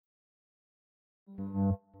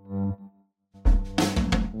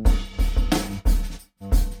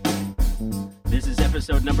This is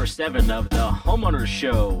episode number 7 of the Homeowners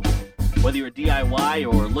Show. Whether you're DIY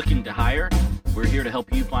or looking to hire, we're here to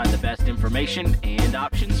help you find the best information and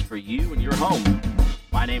options for you and your home.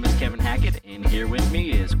 My name is Kevin Hackett, and here with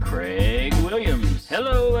me is Craig Williams.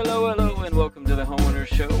 Hello, and welcome to the Homeowners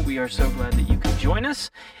Show. We are so glad that you could join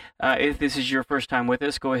us. If this is your first time with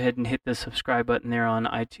us, go ahead and hit the subscribe button there on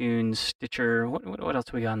iTunes, Stitcher. What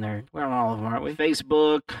else we got on there? We're on all of them, aren't we?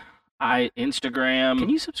 Facebook, Instagram. Can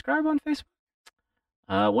you subscribe on Facebook?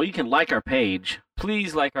 Well, you can like our page.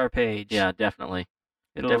 Please like our page. Yeah, definitely.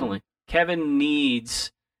 Definitely. Kevin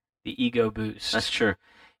needs the ego boost. That's true.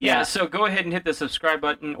 Yeah, so go ahead and hit the subscribe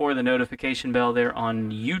button or the notification bell there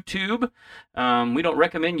on YouTube. We don't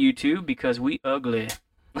recommend YouTube because we ugly.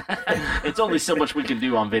 It's only so much we can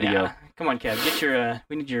do on video. Yeah. Come on, Kev. Get your.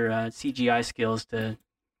 We need your CGI skills to.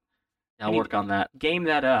 I'll work on that. Game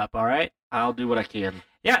that up. All right. I'll do what I can.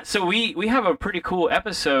 Yeah. So we have a pretty cool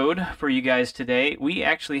episode for you guys today. We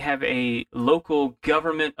actually have a local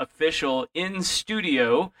government official in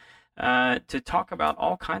studio to talk about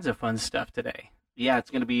all kinds of fun stuff today. Yeah, it's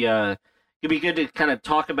gonna be good to kind of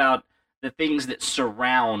talk about the things that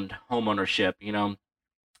surround homeownership. You know,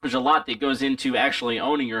 there's a lot that goes into actually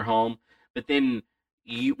owning your home, but then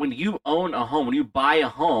when you own a home, when you buy a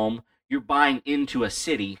home, you're buying into a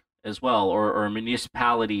city as well, or a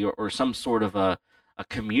municipality, or some sort of a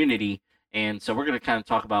community. And so we're going to kind of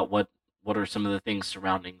talk about what are some of the things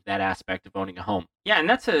surrounding that aspect of owning a home. Yeah, and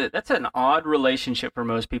that's an odd relationship for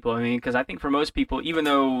most people. I mean, because I think for most people, even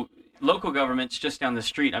though local government's just down the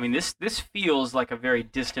street, I mean, this feels like a very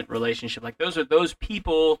distant relationship. Like those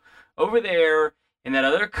people over there in that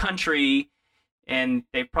other country, and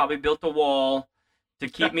they've probably built a wall to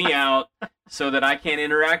keep me out so that I can't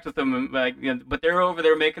interact with them. Like, you know, but they're over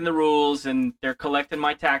there making the rules, and they're collecting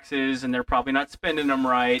my taxes, and they're probably not spending them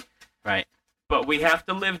right. Right. But we have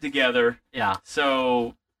to live together. Yeah.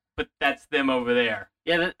 So, but that's them over there.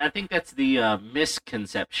 Yeah, I think that's the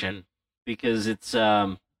misconception, because it's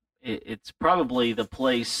probably the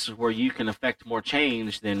place where you can affect more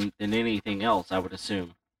change than anything else, I would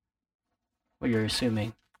assume. Well, you're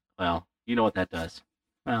assuming. Well, you know what that does.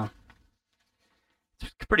 Well,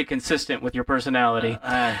 it's pretty consistent with your personality.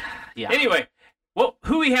 Yeah. Anyway, well,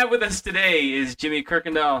 who we have with us today is Jimmy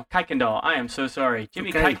Kuykendall. I am so sorry.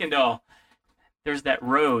 Jimmy Kuykendall. There's that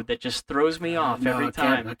road that just throws me off every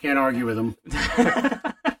time. I can't argue with him.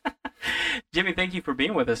 Jimmy, thank you for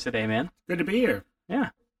being with us today, man. Good to be here. Yeah.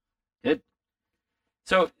 Good.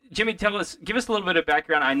 So, Jimmy, give us a little bit of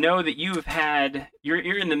background. I know that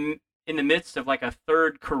you're in the midst of like a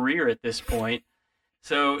third career at this point.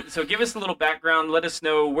 So give us a little background. Let us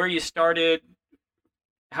know where you started,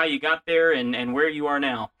 how you got there, and where you are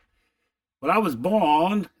now. Well, I was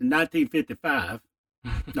born in 1955.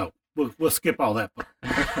 No, we'll skip all that.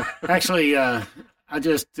 Actually, I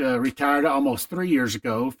just retired almost 3 years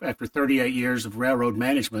ago after 38 years of railroad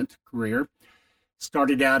management career.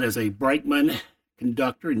 Started out as a brakeman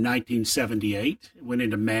conductor in 1978. Went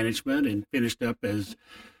into management and finished up as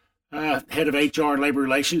head of HR and labor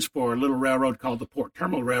relations for a little railroad called the Port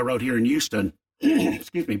Terminal Railroad here in Houston.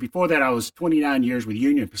 Excuse me. Before that, I was 29 years with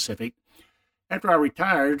Union Pacific. After I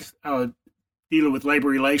retired, I was dealing with labor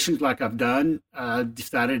relations like I've done. I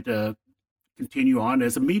decided to continue on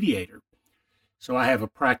as a mediator. So I have a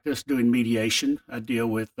practice doing mediation. I deal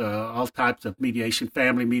with all types of mediation,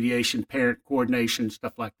 family mediation, parent coordination,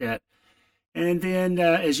 stuff like that. And then,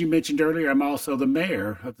 as you mentioned earlier, I'm also the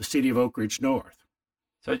mayor of the city of Oak Ridge North.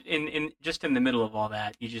 So in the middle of all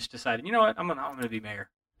that, you just decided, you know what, I'm gonna be mayor.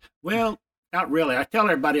 Well, not really. I tell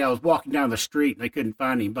everybody I was walking down the street and they couldn't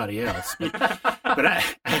find anybody else. But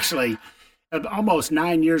actually, almost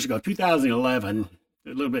 9 years ago, 2011, a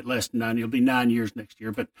little bit less than 9, it'll be 9 years next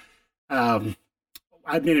year. But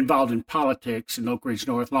I've been involved in politics in Oak Ridge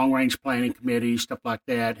North, long-range planning committees, stuff like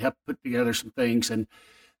that, helped put together some things. And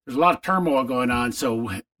there's a lot of turmoil going on.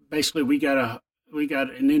 So basically, we got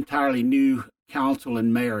an entirely new council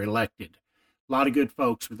and mayor elected. A lot of good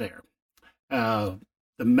folks were there.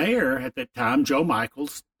 The mayor at that time, Joe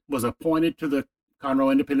Michaels, was appointed to the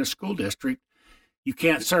Conroe Independent School District. You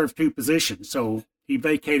can't serve two positions, so he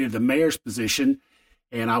vacated the mayor's position,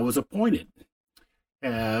 and I was appointed.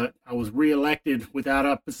 I was reelected without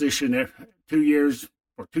opposition 2 years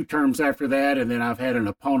or 2 terms after that, and then I've had an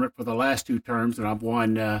opponent for the last 2 terms, and I've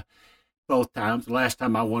won both times. The last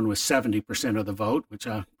time I won was 70% of the vote, which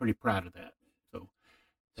I'm pretty proud of that.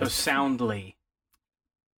 So soundly.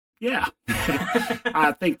 Yeah.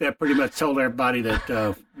 I think that pretty much told everybody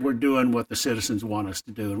that we're doing what the citizens want us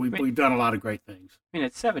to do. And we've done a lot of great things. I mean,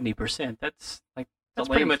 it's 70%. That's The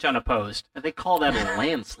pretty land- much unopposed. They call that a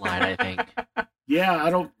landslide, I think. Yeah, I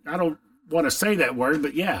don't want to say that word,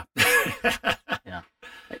 but yeah.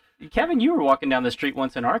 Kevin, you were walking down the street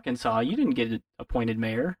once in Arkansas. You didn't get appointed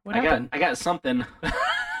mayor. What happened? I got something,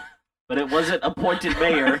 but it wasn't appointed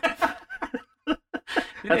mayor.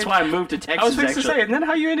 That's why I moved to Texas. I was fixing to actually. say, isn't that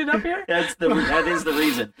how you ended up here? That is the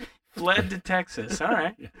reason. Fled to Texas. All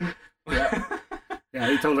right. Yeah,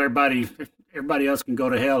 he told everybody else can go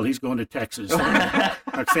to hell. He's going to Texas,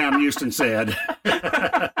 like Sam Houston said.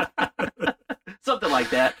 Something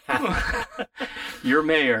like that. You're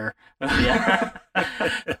mayor. Yeah.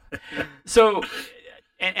 So,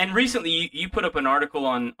 and recently you put up an article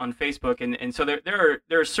on Facebook, and so there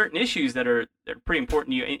are certain issues that are pretty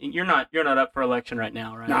important to you. And you're not up for election right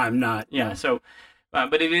now, right? No, I'm not. Yeah. No. So,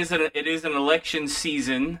 but it is an election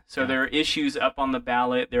season, so there are issues up on the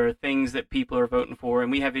ballot. There are things that people are voting for,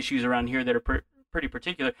 and we have issues around here that are pretty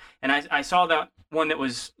particular. And I saw that one that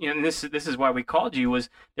was, and this is why we called you, was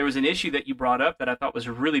there was an issue that you brought up that I thought was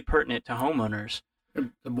really pertinent to homeowners.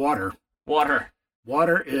 The water.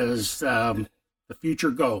 Water is the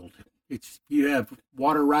future gold. You have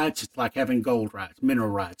water rights. It's like having gold rights, mineral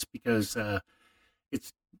rights, because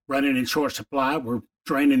it's running in short supply. We're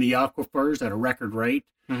draining the aquifers at a record rate.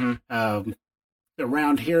 Mm-hmm.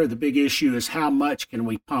 Around here, the big issue is how much can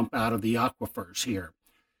we pump out of the aquifers here.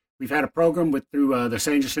 We've had a program through the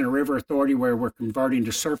San Jacinto River Authority where we're converting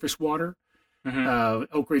to surface water. Mm-hmm.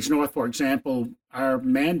 Oak Ridge North, for example, our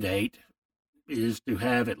mandate is to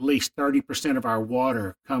have at least 30% of our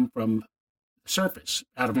water come from the surface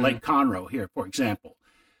out of Lake Conroe here, for example.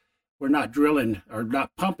 We're not drilling or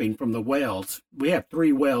not pumping from the wells. We have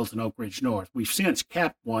 3 wells in Oak Ridge North. We've since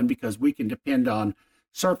capped one because we can depend on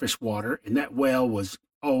surface water, and that well was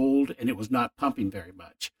old and it was not pumping very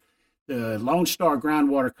much. The Lone Star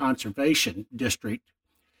Groundwater Conservation District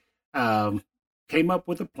came up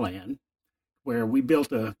with a plan where they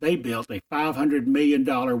built a $500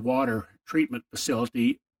 million water treatment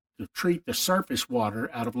facility to treat the surface water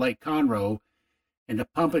out of Lake Conroe and to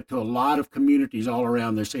pump it to a lot of communities all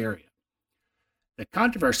around this area. The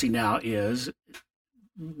controversy now is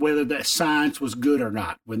whether that science was good or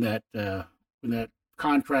not when that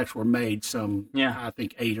contracts were made I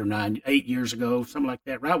think 8 years ago, something like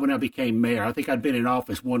that, right when I became mayor. I think I'd been in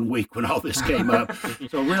office 1 week when all this came up.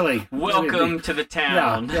 So really, welcome to the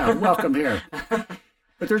town. Yeah, welcome here.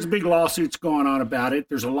 But there's big lawsuits going on about it.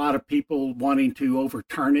 There's a lot of people wanting to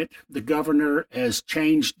overturn it. The governor has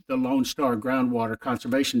changed the Lone Star Groundwater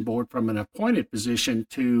Conservation Board from an appointed position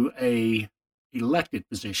to a elected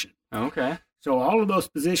position. Okay. So all of those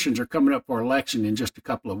positions are coming up for election in just a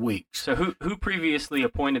couple of weeks. So who previously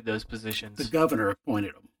appointed those positions? The governor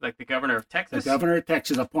appointed them. Like the governor of Texas? The governor of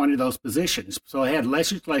Texas appointed those positions. So they had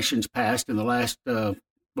legislations passed in the last,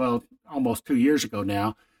 almost 2 years ago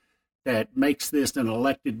now, that makes this an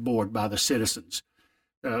elected board by the citizens.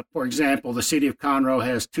 For example, the city of Conroe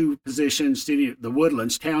has 2 positions. The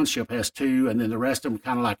Woodlands Township has 2, and then the rest of them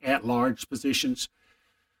kind of like at-large positions.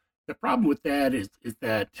 The problem with that is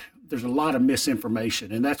that there's a lot of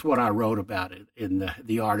misinformation, and that's what I wrote about it in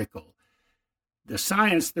the article. The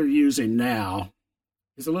science they're using now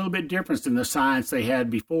is a little bit different than the science they had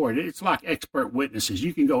before. It's like expert witnesses.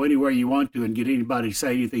 You can go anywhere you want to and get anybody to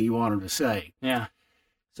say anything you want them to say. Yeah.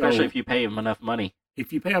 Especially if you pay them enough money.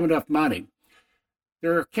 If you pay them enough money.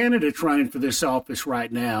 There are candidates running for this office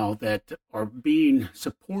right now that are being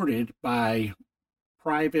supported by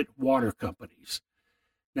private water companies.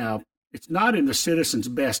 Now, it's not in the citizens'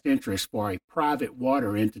 best interest for a private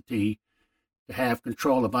water entity to have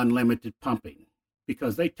control of unlimited pumping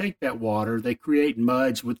because they take that water, they create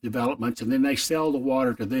muds with developments, and then they sell the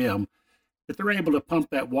water to them, but they're able to pump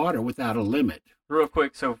that water without a limit. Real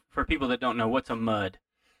quick, so for people that don't know, what's a MUD?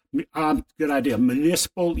 Good idea.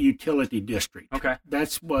 Municipal Utility District. Okay.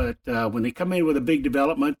 That's what, when they come in with a big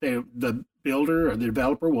development, the builder or the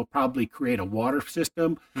developer will probably create a water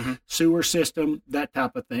system, sewer system, that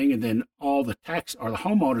type of thing, and then all the tax or the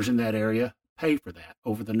homeowners in that area pay for that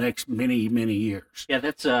over the next many, many years. Yeah,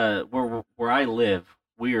 that's where I live.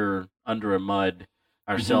 We're under a MUD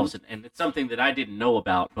ourselves, and it's something that I didn't know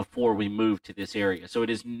about before we moved to this area. So it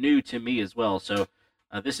is new to me as well. So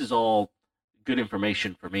this is all good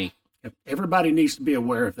information for me. Everybody needs to be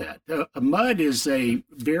aware of that. A MUD is a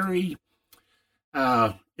very,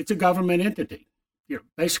 it's a government entity.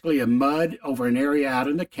 Basically a MUD over an area out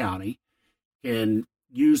in the county can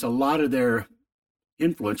use a lot of their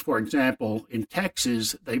influence. For example, in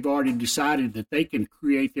Texas, they've already decided that they can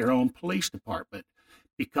create their own police department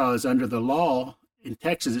because under the law in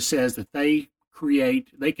Texas, it says that they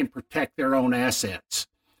can protect their own assets.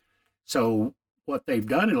 So what they've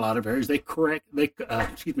done in a lot of areas, they contract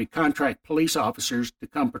police officers to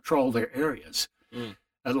come patrol their areas,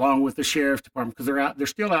 along with the sheriff's department, because they're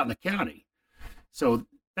still out in the county. So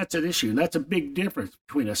that's an issue, and that's a big difference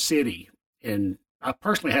between a city. And I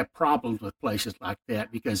personally have problems with places like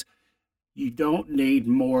that because you don't need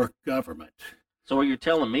more government. So what you're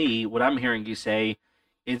telling me, what I'm hearing you say,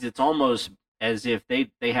 is it's almost as if they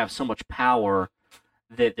have so much power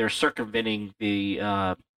that they're circumventing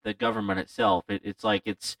the government itself. It's like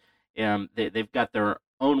they've got their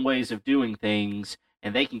own ways of doing things,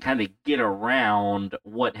 and they can kind of get around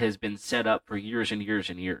what has been set up for years and years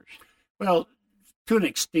and years. Well, to an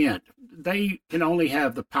extent, they can only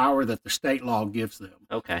have the power that the state law gives them.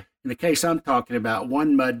 Okay. In the case I'm talking about,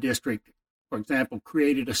 one MUD district, for example,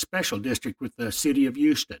 created a special district with the city of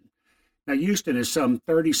Houston. Now, Houston is some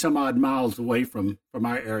 30-some-odd miles away from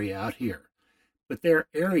our area out here. But their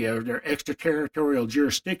area, their extraterritorial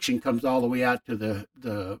jurisdiction, comes all the way out to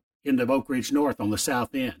the end of Oak Ridge North on the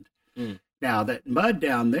south end. Now, that MUD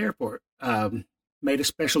down there made a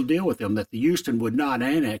special deal with them that the Houston would not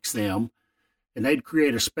annex them, and they'd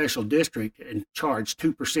create a special district and charge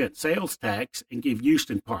 2% sales tax and give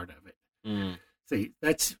Houston part of it. See,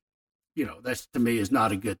 that's to me is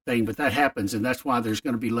not a good thing, but that happens, and that's why there's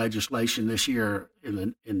going to be legislation this year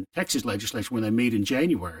in Texas legislation when they meet in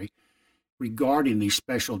January regarding these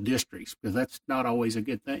special districts, because that's not always a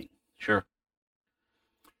good thing. Sure.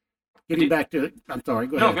 Getting back to, I'm sorry,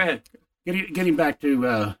 go ahead. No, go ahead. Getting back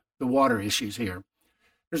to the water issues here.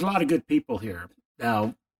 There's a lot of good people here.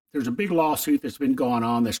 Now, there's a big lawsuit that's been going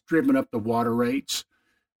on that's driven up the water rates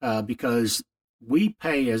because we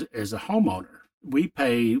pay, as a homeowner, we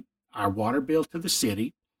pay our water bill to the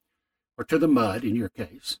city, or to the MUD in your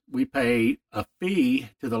case. We pay a fee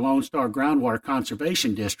to the Lone Star Groundwater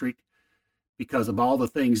Conservation District because of all the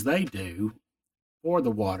things they do for the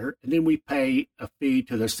water, and then we pay a fee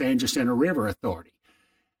to the San Jacinto River Authority.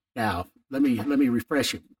 Now, let me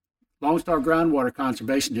refresh you. Lone Star Groundwater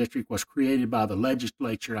Conservation District was created by the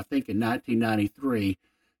legislature, I think, in 1993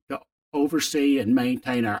 to oversee and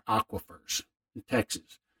maintain our aquifers in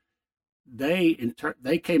Texas. They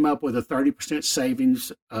came up with a 30%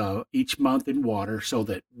 savings each month in water so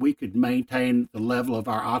that we could maintain the level of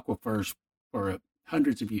our aquifers for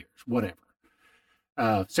hundreds of years, whatever.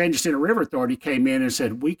 San Jacinto River Authority came in and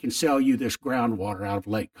said, we can sell you this groundwater out of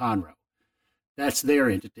Lake Conroe. That's their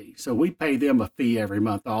entity. So we pay them a fee every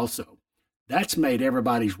month also. That's made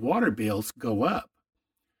everybody's water bills go up.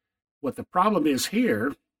 What the problem is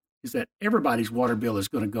here is that everybody's water bill is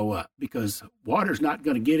going to go up because water's not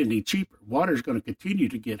going to get any cheaper. Water's going to continue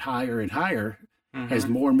to get higher and higher as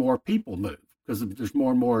more and more people move because there's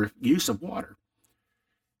more and more use of water.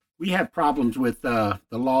 We have problems with the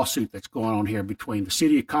lawsuit that's going on here between the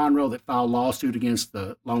city of Conroe that filed a lawsuit against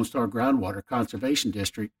the Lone Star Groundwater Conservation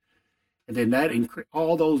District, and then that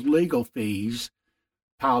all those legal fees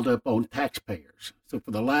piled up on taxpayers. So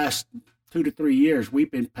for the last 2 to 3 years,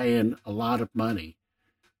 we've been paying a lot of money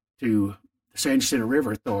to the San Jacinto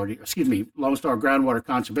River Authority, Lone Star Groundwater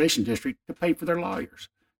Conservation District, to pay for their lawyers,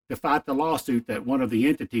 to fight the lawsuit that one of the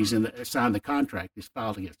entities that signed the contract is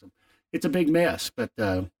filed against them. It's a big mess, but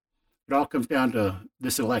it all comes down to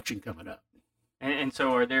this election coming up. And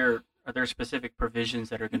so are there specific provisions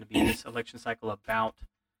that are going to be in this election cycle about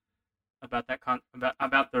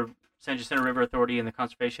the San Jacinto River Authority and the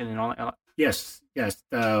conservation and all that? Yes.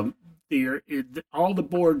 All the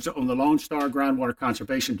boards on the Lone Star Groundwater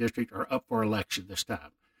Conservation District are up for election this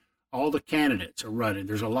time. All the candidates are running.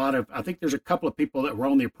 I think there's a couple of people that were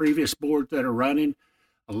on the previous boards that are running.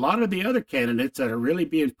 A lot of the other candidates that are really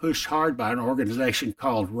being pushed hard by an organization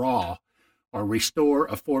called RAW, or Restore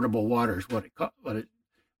Affordable Water is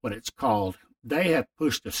what it's called. They have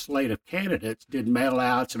pushed a slate of candidates, did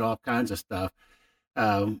mail-outs and all kinds of stuff,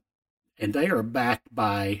 and they are backed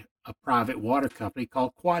by a private water company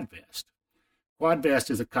called Quadvest.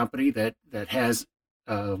 Quadvest is a company that has,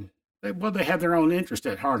 they have their own interest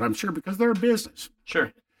at heart, I'm sure, because they're a business.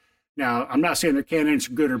 Sure. Now, I'm not saying their candidates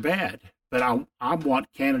are good or bad, but I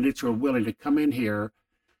want candidates who are willing to come in here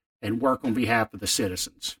and work on behalf of the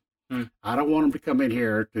citizens. I don't want them to come in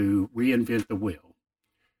here to reinvent the wheel.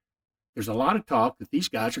 There's a lot of talk that these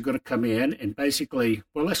guys are going to come in and basically,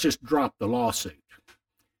 let's just drop the lawsuit.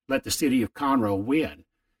 Let the city of Conroe win.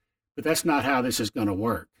 But that's not how this is going to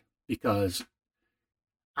work, because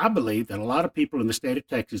I believe that a lot of people in the state of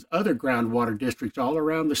Texas, other groundwater districts all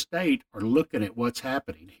around the state, are looking at what's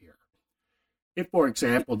happening here. If, for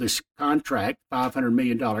example, this contract, $500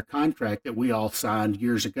 million contract that we all signed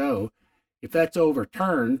years ago, If that's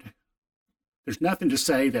overturned, there's nothing to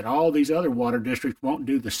say that all these other water districts won't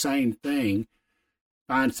do the same thing,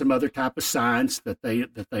 find some other type of science that they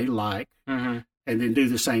like, and then do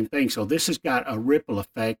the same thing. So this has got a ripple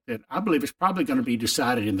effect that I believe is probably going to be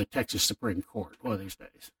decided in the Texas Supreme Court one of these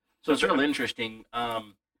days. So it's real interesting.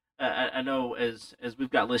 I know as we've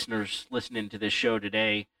got listeners listening to this show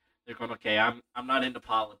today, they're going, okay, I'm not into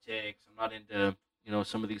politics, I'm not into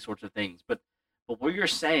some of these sorts of things, but what you're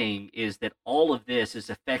saying is that all of this is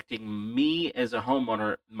affecting me as a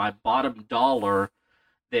homeowner, my bottom dollar,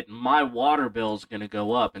 that my water bill is going to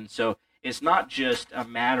go up. And so it's not just a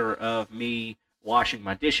matter of me washing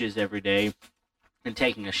my dishes every day and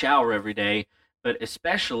taking a shower every day, but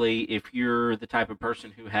especially if you're the type of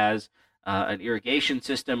person who has an irrigation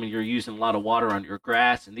system and you're using a lot of water on your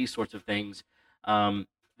grass and these sorts of things,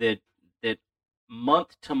 that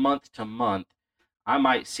month to month to month, I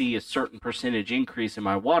might see a certain percentage increase in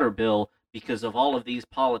my water bill because of all of these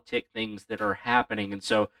politic things that are happening. And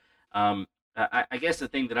so I guess the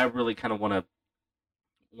thing that I really kind of want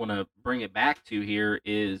to bring it back to here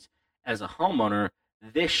is, as a homeowner,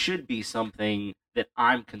 this should be something that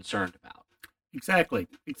I'm concerned about. Exactly.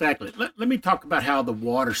 Let me talk about how the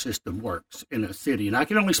water system works in a city. And I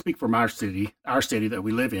can only speak from our city that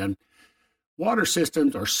we live in. Water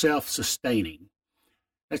systems are self-sustaining.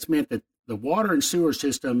 That's meant that the water and sewer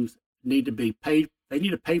systems need to be paid. They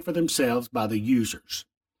need to pay for themselves by the users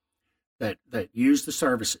that use the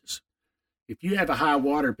services. If you have a high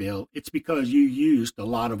water bill, it's because you used a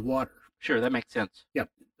lot of water. Sure, that makes sense. Yep.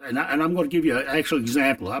 And I'm going to give you an actual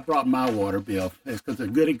example. I brought my water bill because it's a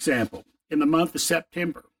good example. In the month of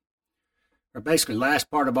September, or basically last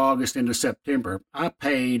part of August into September, I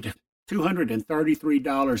paid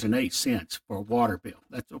 $233.08 for a water bill.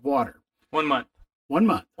 That's a water. 1 month. 1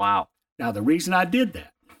 month. Wow. Now, the reason I did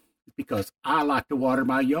that is because I like to water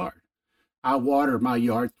my yard. I water my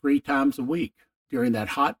yard 3 times a week during that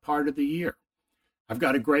hot part of the year. I've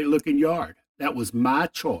got a great looking yard. That was my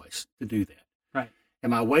choice to do that. Right.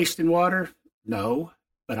 Am I wasting water? No,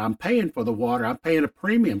 but I'm paying for the water. I'm paying a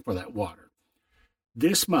premium for that water.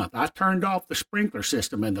 This month, I turned off the sprinkler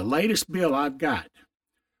system, and the latest bill I've got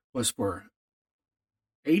was for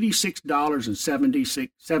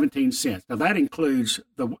 $86.17. Now, that includes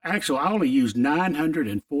I only used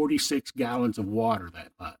 946 gallons of water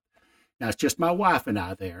that month. Now, it's just my wife and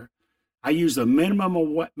I there. I use the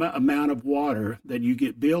minimum amount of water that you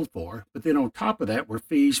get billed for, but then on top of that were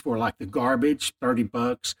fees for like the garbage,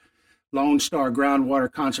 $30. Lone Star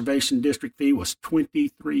Groundwater Conservation District fee was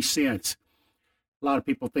 23 cents. A lot of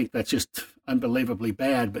people think that's just unbelievably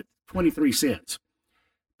bad, but 23 cents.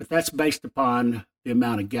 But that's based upon the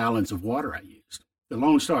amount of gallons of water I used. The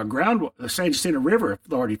Lone Star the San Jacinto River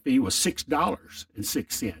Authority fee was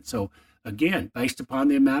 $6.06. So again, based upon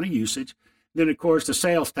the amount of usage. Then, of course, the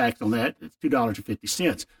sales tax on that is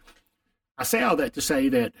 $2.50. I say all that to say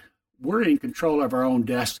that we're in control of our own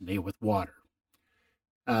destiny with water.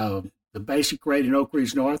 The basic rate in Oak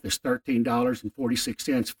Ridge North is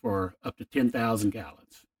 $13.46 for up to 10,000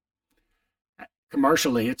 gallons.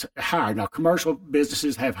 Commercially, it's higher. Now, commercial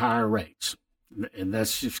businesses have higher rates, and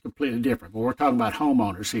that's just completely different. But we're talking about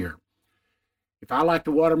homeowners here. If I like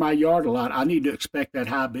to water my yard a lot, I need to expect that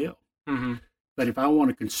high bill. Mm-hmm. But if I want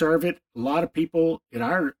to conserve it, a lot of people in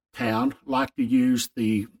our town like to use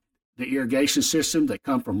the irrigation system that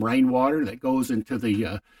come from rainwater that goes into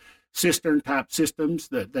the cistern-type systems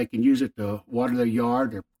that they can use it to water their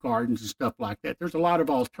yard, their gardens, and stuff like that. There's a lot of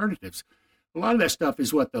alternatives. A lot of that stuff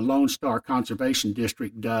is what the Lone Star Conservation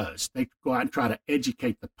District does. They go out and try to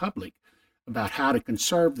educate the public about how to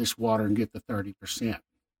conserve this water and get the 30%.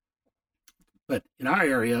 But in our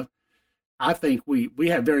area, I think we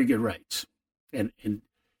have very good rates. And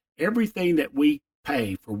everything that we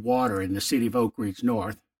pay for water in the city of Oak Ridge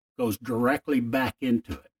North goes directly back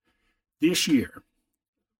into it. This year,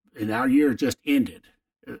 and our year just ended,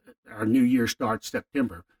 our new year starts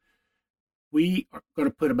September, we are going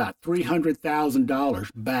to put about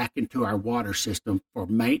 $300,000 back into our water system for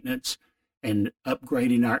maintenance and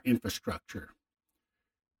upgrading our infrastructure.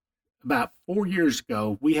 About 4 years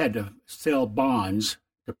ago, we had to sell bonds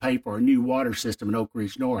to pay for a new water system in Oak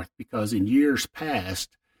Ridge North because in years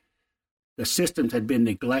past, the systems had been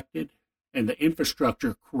neglected and the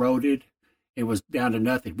infrastructure corroded and was down to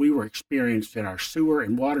nothing. We were experiencing in our sewer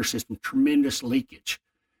and water system tremendous leakage,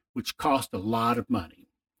 which cost a lot of money.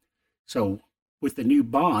 So with the new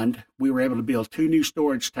bond, we were able to build 2 new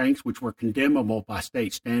storage tanks, which were condemnable by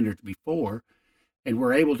state standards before, and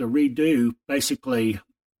we're able to redo basically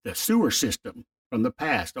the sewer system from the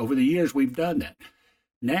past. Over the years, we've done that.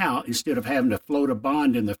 Now, instead of having to float a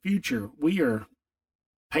bond in the future, we are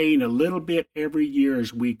paying a little bit every year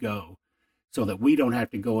as we go so that we don't have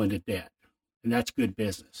to go into debt. And that's good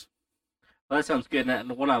business. Well, that sounds good.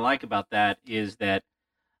 And what I like about that is that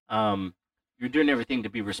you're doing everything to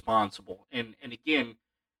be responsible. And again,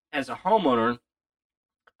 as a homeowner,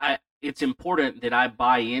 it's important that I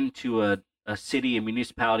buy into a city, a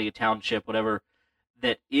municipality, a township, whatever,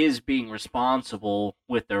 that is being responsible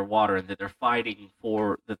with their water and that they're fighting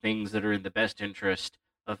for the things that are in the best interest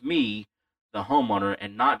of me, the homeowner,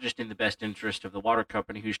 and not just in the best interest of the water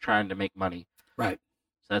company who's trying to make money. Right.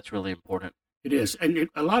 So that's really important. It is. And there's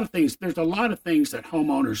a lot of things that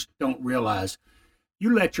homeowners don't realize.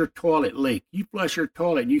 You let your toilet leak. You flush your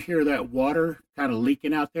toilet and you hear that water kind of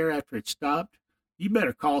leaking out there after it's stopped. You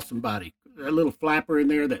better call somebody. That little flapper in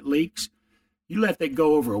there that leaks, you let that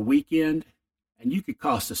go over a weekend and you could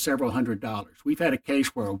cost us several $100s. We've had a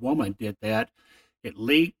case where a woman did that. It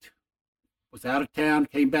leaked, was out of town,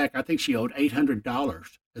 came back. I think she owed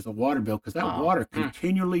 $800 as a water bill because that water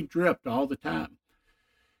continually dripped all the time.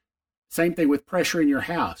 Same thing with pressure in your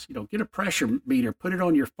house. Get a pressure meter, put it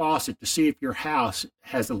on your faucet to see if your house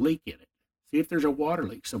has a leak in it. See if there's a water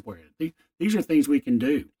leak somewhere. These are things we can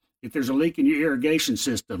do. If there's a leak in your irrigation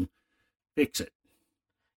system, fix it.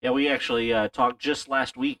 Yeah, we actually talked just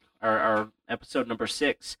last week, our episode number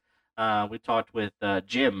 6. We talked with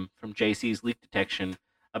Jim from JC's Leak Detection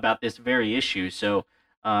about this very issue. So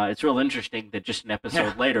it's real interesting that just an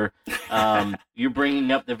episode later, you're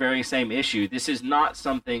bringing up the very same issue. This is not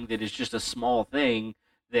something that is just a small thing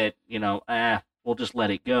that, we'll just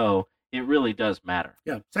let it go. It really does matter.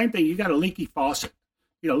 Yeah, same thing. You got a leaky faucet.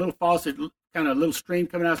 A little faucet, kind of a little stream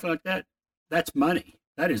coming out, something like that. That's money.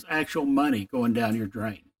 That is actual money going down your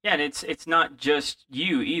drain. Yeah, and it's not just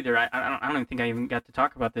you either. I don't even think I even got to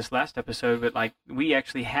talk about this last episode, but like we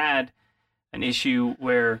actually had an issue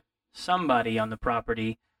where somebody on the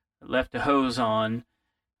property left a hose on,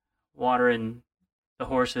 watering the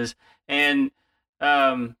horses, and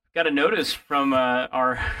got a notice from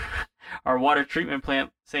our water treatment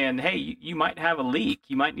plant saying, "Hey, you might have a leak.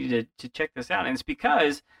 You might need to check this out." And it's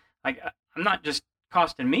because I'm not just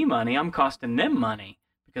costing me money; I'm costing them money.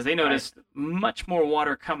 Because they noticed much more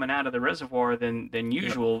water coming out of the reservoir than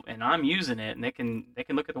usual, and I'm using it, and they can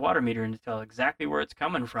look at the water meter and tell exactly where it's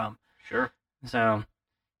coming from. Sure. So,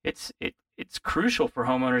 it's crucial for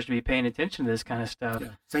homeowners to be paying attention to this kind of stuff.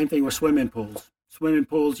 Yeah. Same thing with swimming pools. Swimming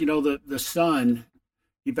pools, the sun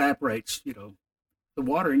evaporates, the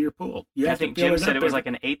water in your pool. I think Jim said it was like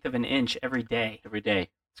 1/8 of an inch every day. Every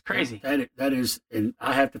day. It's crazy. That is, and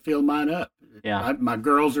I have to fill mine up. Yeah. My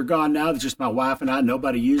girls are gone now. It's just my wife and I.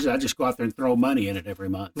 Nobody uses it. I just go out there and throw money in it every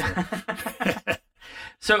month.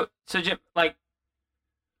 So Jim, like,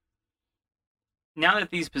 now that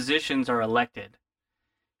these positions are elected,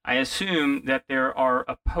 I assume that there are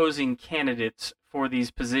opposing candidates for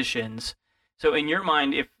these positions. So in your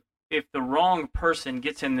mind, if the wrong person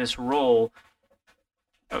gets in this role,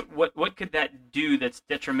 what could that do that's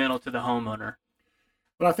detrimental to the homeowner?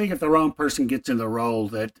 Well, I think if the wrong person gets in the role,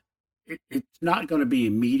 that it's not going to be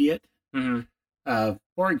immediate. Mm-hmm.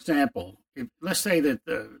 For example, let's say that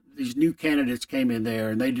these new candidates came in there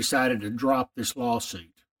and they decided to drop this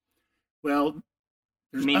lawsuit. Well,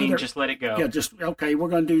 just let it go. Yeah, okay, we're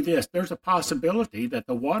going to do this. There's a possibility that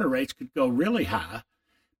the water rates could go really high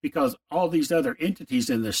because all these other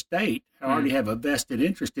entities in the state already have a vested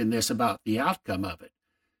interest in this about the outcome of it.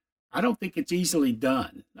 I don't think it's easily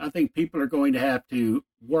done. I think people are going to have to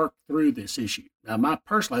work through this issue. Now,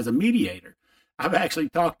 as a mediator, I've actually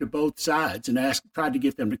talked to both sides and tried to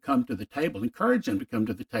get them to come to the table, encourage them to come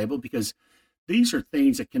to the table, because these are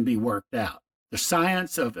things that can be worked out. The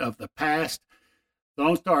science of the past,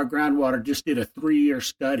 Lone Star Groundwater just did a 3-year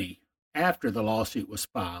study after the lawsuit was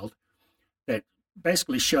filed that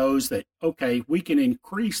basically shows that, okay, we can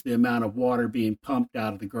increase the amount of water being pumped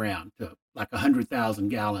out of the ground to like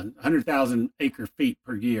 100,000 acre feet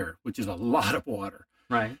per year, which is a lot of water.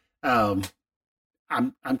 Right. I'm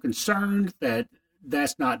concerned that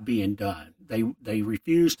that's not being done. They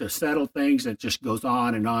refuse to settle things. That just goes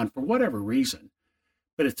on and on for whatever reason.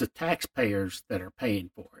 But it's the taxpayers that are paying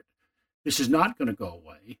for it. This is not going to go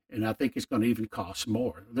away, and I think it's going to even cost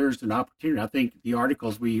more. There's an opportunity. I think the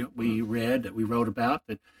articles we read, that we wrote about,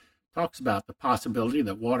 that talks about the possibility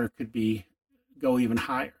that water could go even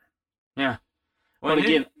higher. Yeah. Well,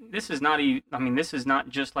 again, this is not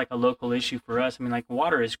just like a local issue for us. I mean, like,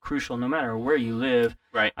 water is crucial no matter where you live.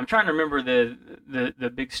 Right. I'm trying to remember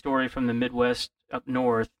the big story from the Midwest up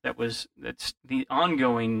north that's the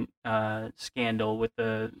ongoing scandal with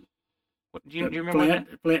the. Do you remember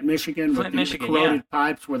that? Flint, Michigan. Flint, Michigan, corroded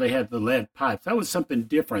pipes where they had the lead pipes. That was something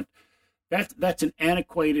different That's an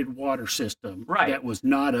antiquated water system Right. that was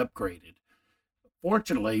not upgraded.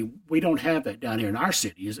 Fortunately, we don't have that down here in our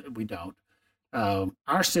cities. We don't.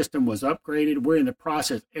 Our system was upgraded. We're in the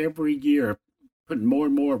process every year putting more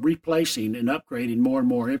and more, replacing and upgrading more and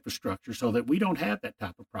more infrastructure so that we don't have that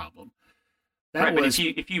type of problem. Right, but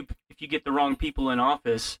if you get the wrong people in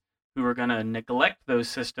office who are going to neglect those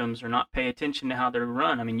systems or not pay attention to how they're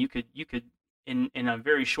run, I mean, you could in a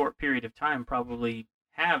very short period of time probably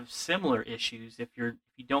have similar issues if you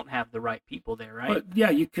don't have the right people there, right? But yeah,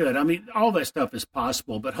 you could. I mean, all that stuff is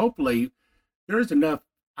possible, but hopefully there's enough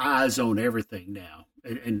eyes on everything now.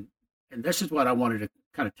 And this is what I wanted to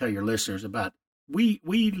kind of tell your listeners about. We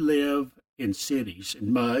live in cities,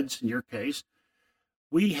 in MUDs in your case.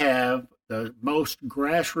 We have the most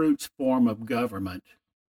grassroots form of government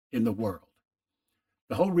in the world.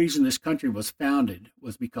 The whole reason this country was founded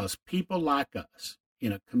was because people like us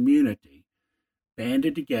in a community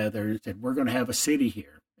banded together and said, we're going to have a city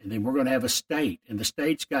here, and then we're going to have a state. And the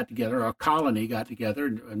states got together, our colony got together,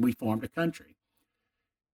 and we formed a country.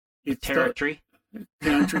 It's Territory.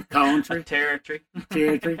 Territory.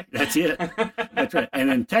 That's it. That's right.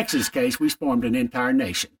 And in Texas' case, we formed an entire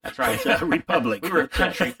nation. That's right. A republic. We were a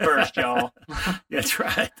country first, y'all. That's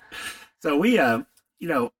right. So we, I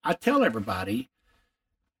tell everybody,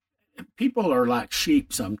 people are like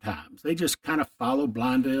sheep sometimes. They just kind of follow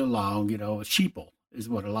blindly along. Sheeple is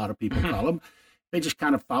what a lot of people call them. They just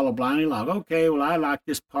kind of follow blindly along. Okay, well, I like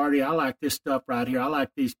this party. I like this stuff right here. I like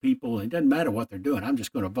these people. It doesn't matter what they're doing. I'm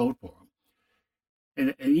just going to vote for them.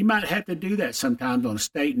 And you might have to do that sometimes on a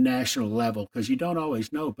state and national level because you don't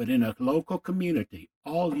always know. But in a local community,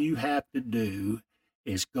 all you have to do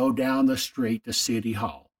is go down the street to City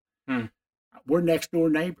Hall. We're next door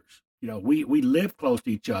neighbors. We live close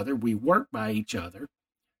to each other. We work by each other,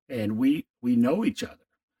 and we know each other.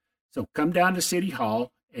 So come down to City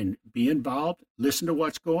Hall and be involved. Listen to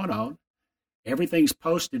what's going on. Everything's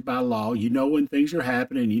posted by law. You know when things are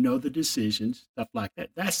happening. You know the decisions, stuff like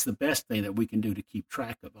that. That's the best thing that we can do to keep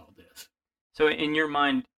track of all this. So in your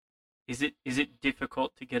mind, is it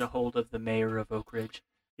difficult to get a hold of the mayor of Oak Ridge?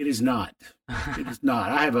 It is not. It is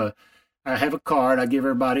not. I have a card. I give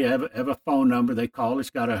everybody. I have a phone number they call.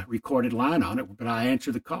 It's got a recorded line on it, but I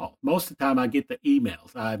answer the call. Most of the time I get the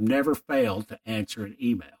emails. I've never failed to answer an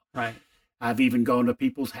email. Right. I've even gone to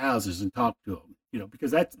people's houses and talked to them.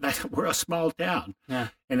 Because that's we're a small town. Yeah.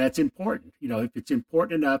 And that's important. If it's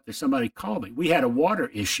important enough that somebody called me. We had a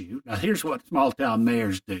water issue. Now, here's what small town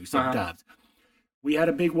mayors do sometimes. We had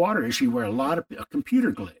a big water issue where a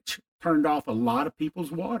computer glitch turned off a lot of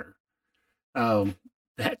people's water.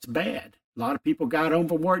 That's bad. A lot of people got home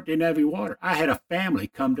from work, didn't have any water. I had a family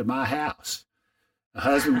come to my house, a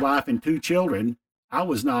husband, wife, and 2 children. I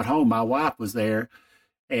was not home. My wife was there.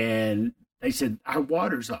 And they said, our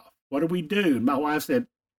water's off. What do we do? And my wife said,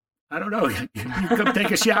 I don't know. You come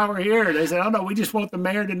take a shower here. And they said, oh, no, we just want the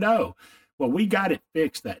mayor to know. Well, we got it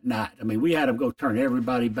fixed that night. I mean, we had them go turn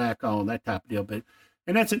everybody back on, that type of deal.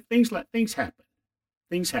 And that's it. Things happen.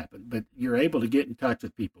 Things happen. But you're able to get in touch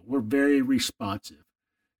with people. We're very responsive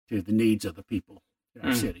to the needs of the people in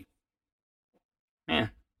our city. Yeah.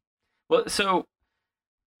 Well, so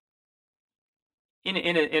in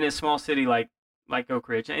a small city like Oak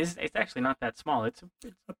Ridge, it's actually not that small. It's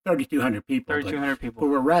 3,200 people. 3,200 people. But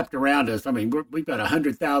we're wrapped around us. I mean, we've got a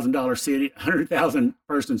 $100,000 city, 100,000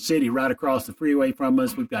 person city right across the freeway from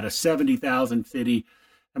us. We've got a 70,000 city.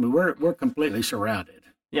 I mean, we're completely surrounded.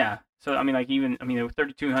 Yeah. So I mean, with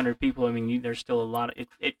 3,200 people, I mean, there's still a lot.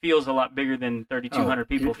 It feels a lot bigger than 3,200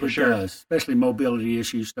 people for sure. It does, especially mobility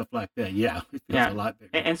issues, stuff like that. Yeah, it feels a lot bigger.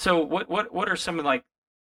 And so, what are some of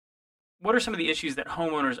the issues that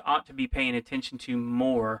homeowners ought to be paying attention to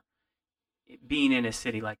more, being in a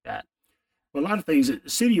city like that? Well, a lot of things.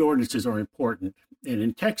 City ordinances are important, and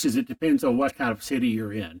in Texas, it depends on what kind of city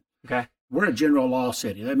you're in. Okay. We're a general law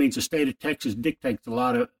city. That means the state of Texas dictates a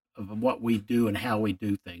lot of what we do and how we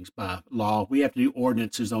do things by law. We have to do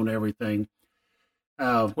ordinances on everything.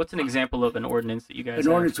 What's an example of an ordinance that you guys have?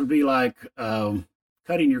 An ordinance would be like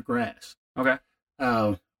cutting your grass. Okay.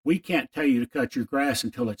 We can't tell you to cut your grass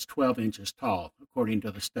until it's 12 inches tall, according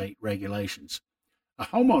to the state regulations. A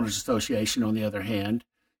homeowners association, on the other hand,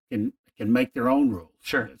 can make their own rules.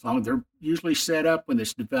 Sure. As long as they're usually set up when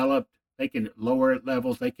it's developed, they can lower it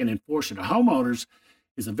levels, they can enforce it. A homeowners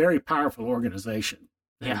is a very powerful organization.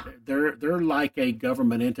 Yeah. They're like a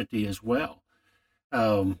government entity as well.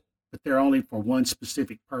 But they're only for one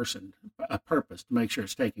specific a purpose to make sure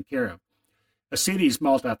it's taken care of. A city is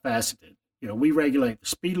multifaceted. We regulate the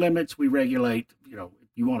speed limits. We regulate, if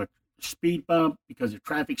you want a speed bump because the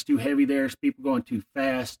traffic's too heavy there, it's people going too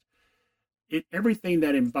fast. everything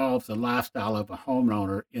that involves the lifestyle of a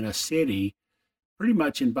homeowner in a city pretty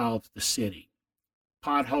much involves the city.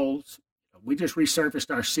 Potholes. We just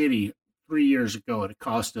resurfaced our city 3 years ago at a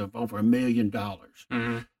cost of over $1 million.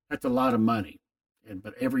 Mm-hmm. That's a lot of money.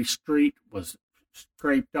 But every street was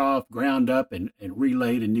scraped off, ground up, and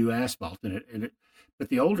relaid in new asphalt in it. But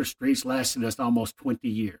the older streets lasted us almost 20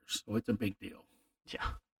 years, so it's a big deal. Yeah.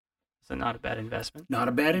 So not a bad investment. Not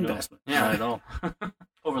a bad investment. No, not at all.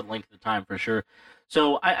 Over the length of time, for sure.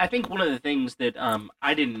 So I think one of the things that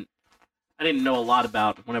I didn't know a lot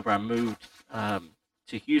about whenever I moved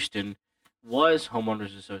to Houston was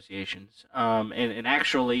homeowners associations. And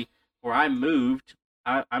actually, where I moved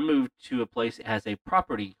to a place that has a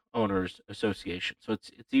property owners association. So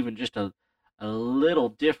it's even just a little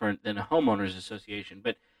different than a homeowners association.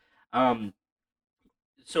 But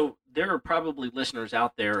so there are probably listeners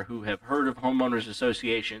out there who have heard of homeowners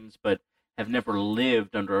associations, but have never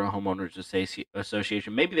lived under a homeowners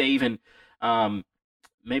association. Maybe they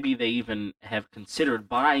even have considered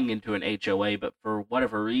buying into an HOA, but for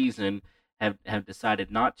whatever reason have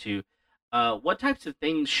decided not to. What types of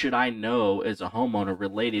things should I know as a homeowner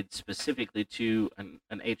related specifically to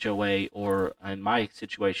an HOA or, in my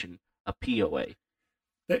situation, a POA?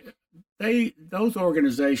 Those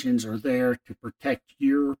organizations are there to protect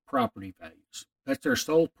your property values. That's their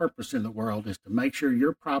sole purpose in the world, is to make sure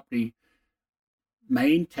your property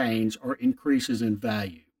maintains or increases in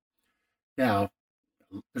value. Now,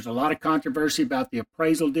 there's a lot of controversy about the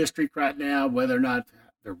appraisal district right now, whether or not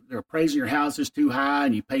they're appraising your houses too high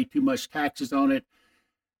and you pay too much taxes on it.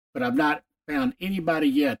 But I've not found anybody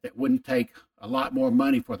yet that wouldn't take a lot more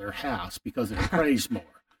money for their house because it appraised more.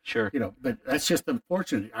 Sure. But that's just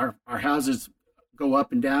unfortunate. Our houses go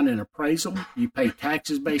up and down in appraisal. You pay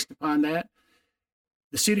taxes based upon that.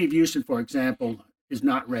 The city of Houston, for example, is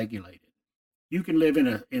not regulated. You can live in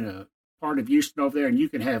a part of Houston over there, and you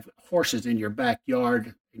can have horses in your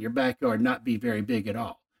backyard, and your backyard not be very big at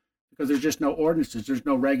all, because there's just no ordinances, there's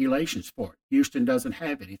no regulations for it. Houston doesn't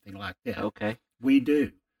have anything like that. Okay. We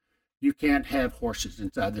do. You can't have horses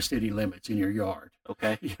inside the city limits in your yard.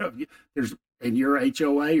 Okay. There's in your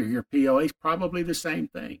HOA or your POA is probably the same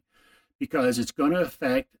thing, because it's going to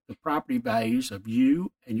affect the property values of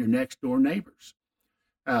you and your next door neighbors.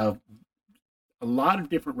 A lot of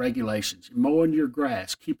different regulations: mowing your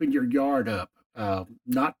grass, keeping your yard up,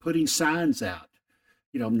 not putting signs out.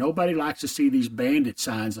 Nobody likes to see these bandit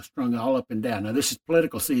signs strung all up and down. Now, this is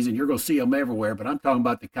political season. You're going to see them everywhere, but I'm talking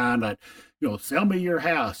about the kind that, sell me your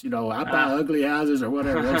house. I buy ugly houses or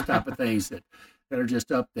whatever, those type of things that are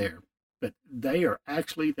just up there. But they are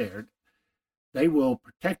actually there. They will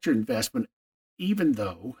protect your investment, even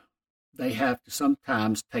though they have to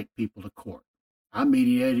sometimes take people to court. I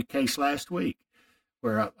mediated a case last week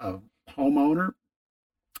where a homeowner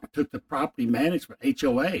took the property management,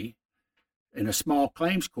 HOA, in a small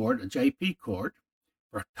claims court, a JP court,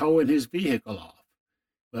 for towing his vehicle off.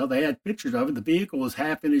 Well, they had pictures of it. The vehicle was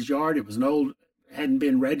half in his yard. It was hadn't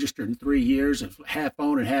been registered in 3 years. It was half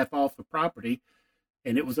on and half off the property,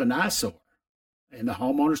 and it was an eyesore. And the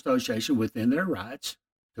homeowner association, within their rights,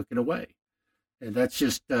 took it away. And that's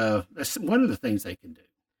just that's one of the things they can do.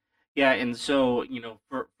 Yeah, and so,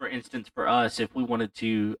 for instance, for us, if we wanted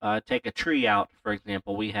to take a tree out, for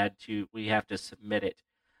example, we have to submit it.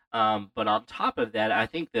 But on top of that, I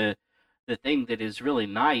think the thing that is really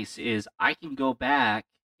nice is I can go back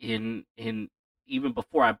in even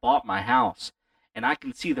before I bought my house, and I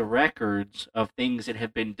can see the records of things that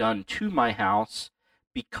have been done to my house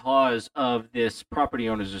because of this property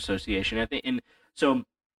owners association. And so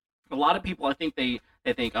a lot of people, I think they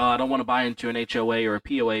think, oh, I don't want to buy into an HOA or a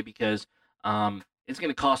POA because it's going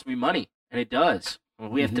to cost me money, and it does.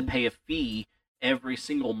 We have to pay a fee every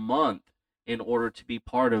single month in order to be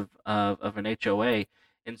part of an HOA.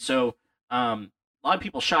 And so a lot of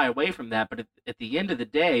people shy away from that, but at the end of the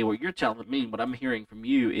day, what you're telling me, what I'm hearing from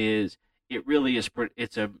you is it really is,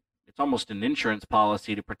 it's almost an insurance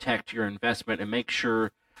policy to protect your investment and make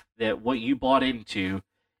sure that what you bought into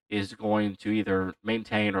is going to either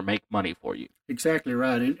maintain or make money for you. Exactly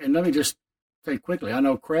right. And let me just say quickly, I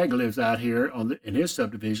know Craig lives out here in his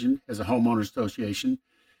subdivision, has a homeowners association,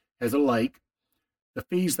 has a lake. The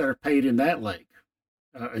fees that are paid in that lake,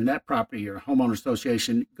 in that property or homeowner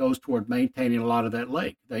association, goes toward maintaining a lot of that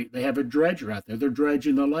lake. They have a dredger out there. They're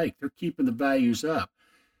dredging the lake. They're keeping the values up.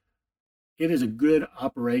 It is a good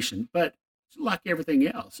operation, but like everything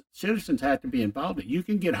else, citizens have to be involved in it. You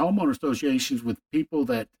can get homeowner associations with people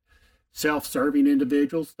that self-serving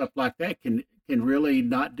individuals, stuff like that, can really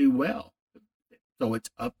not do well. So it's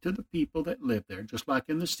up to the people that live there, just like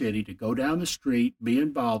in the city, to go down the street, be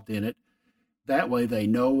involved in it, That way they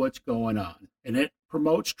know what's going on, and it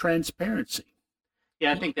promotes transparency.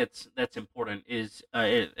 Yeah, I think that's important.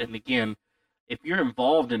 And again, if you're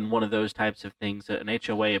involved in one of those types of things, an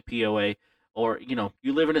HOA, a POA, or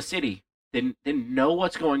you live in a city, then know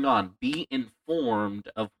what's going on. Be informed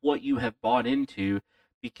of what you have bought into,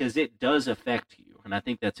 because it does affect you, and I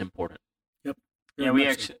think that's important. Yep.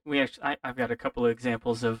 Yeah, I've got a couple of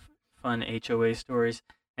examples of fun HOA stories,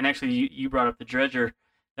 and actually, you brought up the dredger.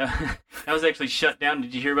 That was actually shut down.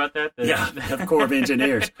 Did you hear about that? The Corps of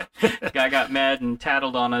Engineers. Guy got mad and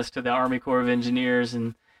tattled on us to the Army Corps of Engineers,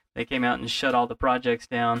 and they came out and shut all the projects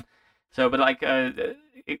down. So, but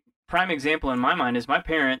prime example in my mind is my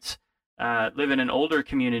parents live in an older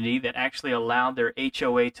community that actually allowed their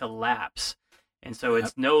HOA to lapse. And so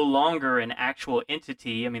it's no longer an actual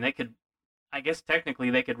entity. I mean, I guess technically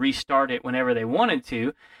they could restart it whenever they wanted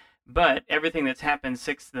to, but everything that's happened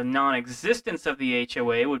since the non-existence of the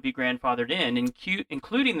HOA would be grandfathered in,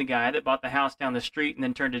 including the guy that bought the house down the street and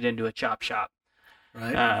then turned it into a chop shop.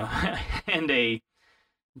 Right. And a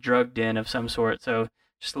drug den of some sort. So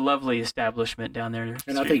just a lovely establishment down there.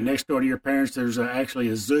 And I think next door to your parents, there's actually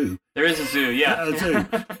a zoo. There is a zoo, yeah. A zoo.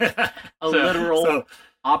 Literal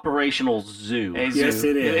operational zoo. A zoo. Yes,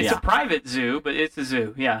 it is. It's a private zoo, but it's a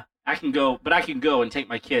zoo, yeah. I can go and take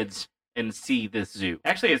my kids and see this zoo.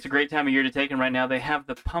 Actually, it's a great time of year to take them right now. They have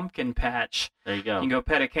the pumpkin patch. There you go. You can go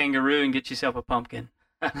pet a kangaroo and get yourself a pumpkin.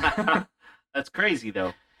 That's crazy,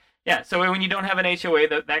 though. Yeah, so when you don't have an HOA,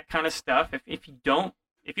 that kind of stuff, if you don't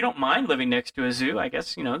mind living next to a zoo, I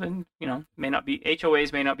guess, then, may not be,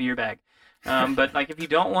 HOAs may not be your bag. But like if you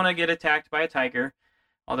don't want to get attacked by a tiger,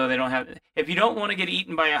 although they don't have, if you don't want to get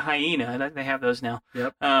eaten by a hyena, they have those now.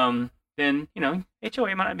 Yep. Then,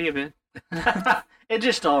 HOA might not be a bit. It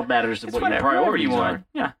just all matters It's what your whatever priorities you want. are.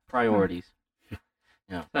 Yeah. Priorities.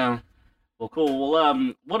 Yeah. So, Well, cool.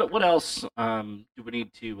 Well, what else do we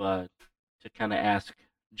need to kind of ask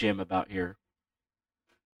Jim about here?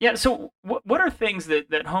 yeah, so what are things that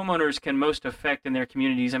homeowners can most affect in their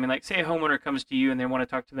communities? I mean, like, say a homeowner comes to you and they want to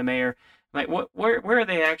talk to the mayor. Like, where are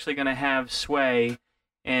they actually going to have sway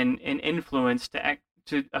and influence to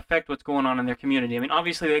affect what's going on in their community? I mean,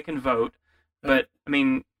 obviously they can vote, but I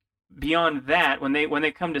mean, beyond that, when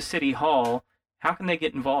they come to City Hall, how can they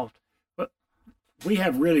get involved? We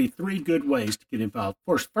have really 3 good ways to get involved.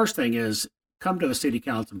 First thing is come to the city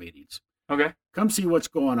council meetings. Okay. Come see what's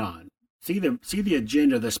going on. See the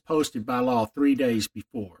agenda that's posted by law 3 days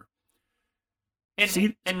before.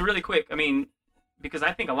 And really quick, I mean, because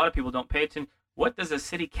I think a lot of people don't pay attention. What does a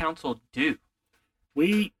city council do?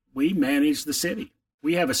 We manage the city.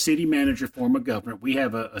 We have a city manager form of government. We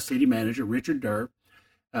have a city manager, Richard Durr,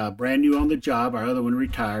 brand new on the job. Our other one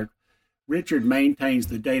retired. Richard maintains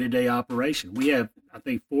the day-to-day operation. We have, I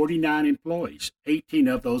think, 49 employees. 18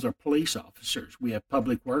 of those are police officers. We have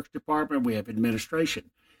public works department. We have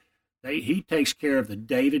administration. He takes care of the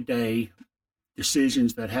day-to-day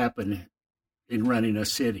decisions that happen in running a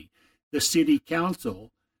city. The city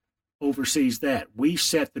council oversees that. We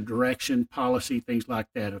set the direction, policy, things like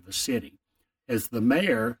that of the city. As the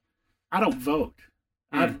mayor, I don't vote.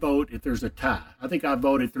 I vote if there's a tie. I think I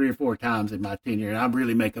voted 3 or 4 times in my tenure, and I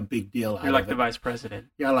really make a big deal out of it. You're like the vice president.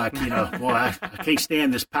 Yeah, boy, I can't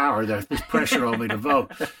stand this power, this pressure on me to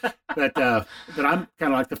vote. But I'm kind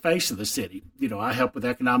of like the face of the city. I help with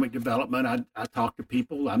economic development. I talk to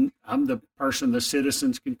people. I'm the person the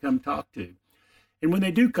citizens can come talk to. And when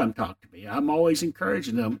they do come talk to me, I'm always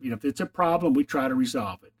encouraging them. If it's a problem, we try to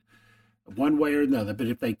resolve it one way or another. But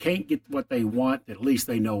if they can't get what they want, at least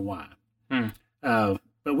they know why.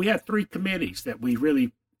 But we have 3 committees that we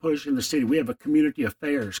really push in the city. We have a community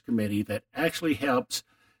affairs committee that actually helps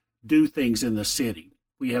do things in the city.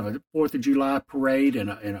 We have a 4th of July parade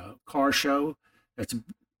and a car show that's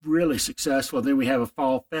really successful. Then we have a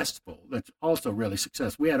fall festival that's also really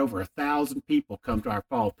successful. We had over 1,000 people come to our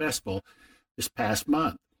fall festival this past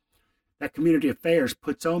month. That community affairs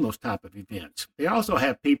puts on those type of events. They also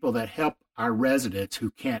have people that help our residents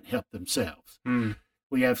who can't help themselves.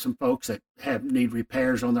 We have some folks that need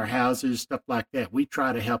repairs on their houses, stuff like that. We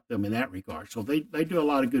try to help them in that regard. So they do a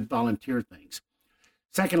lot of good volunteer things.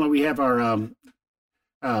 Secondly, we have our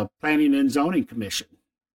Planning and Zoning Commission.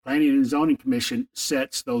 Planning and Zoning Commission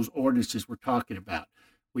sets those ordinances we're talking about.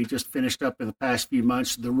 We just finished up in the past few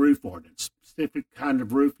months the roof ordinance, specific kind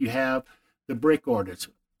of roof you have, the brick ordinance.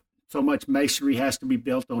 So much masonry has to be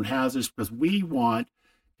built on houses because we want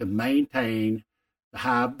to maintain the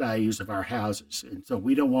high values of our houses. And so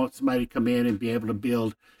we don't want somebody to come in and be able to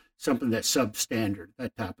build something that's substandard,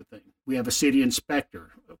 that type of thing. We have a city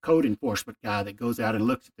inspector, a code enforcement guy that goes out and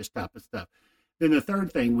looks at this type of stuff. Then the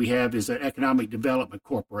third thing we have is an economic development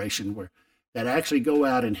corporation where that actually go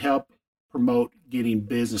out and help promote getting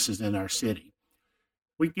businesses in our city.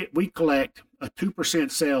 We collect a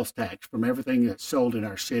 2% sales tax from everything that's sold in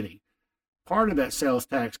our city. Part of that sales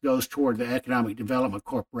tax goes toward the Economic Development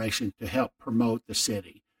Corporation to help promote the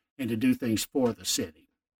city and to do things for the city.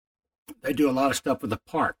 They do a lot of stuff with the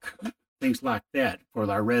park, things like that for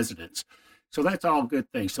our residents. So that's all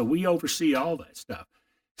good things. So we oversee all that stuff.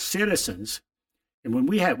 Citizens, and when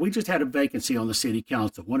we just had a vacancy on the city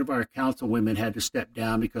council. One of our council women had to step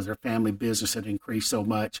down because her family business had increased so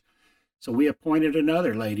much. So we appointed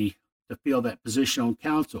another lady to fill that position on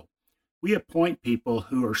council. We appoint people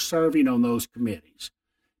who are serving on those committees.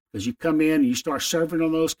 Because you come in and you start serving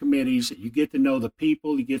on those committees, you get to know the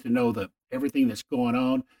people, you get to know everything that's going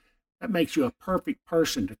on. That makes you a perfect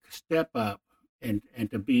person to step up and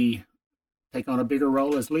to take on a bigger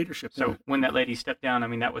role as leadership. So when that lady stepped down, I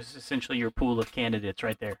mean, that was essentially your pool of candidates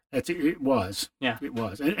right there. It was. Yeah. It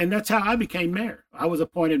was. And that's how I became mayor. I was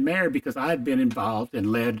appointed mayor because I had been involved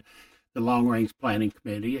and led the long range planning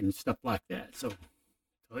committee and stuff like that. So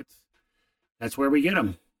that's where we get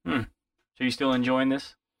them. So you still enjoying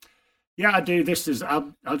this? Yeah, I do.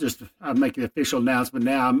 I'll make the official announcement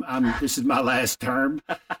now. This is my last term.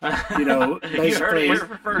 You know, basically. You heard it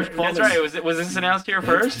here first. That's right. Was this announced here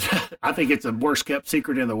first? I think it's the worst kept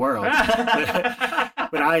secret in the world.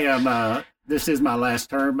 But I am. This is my last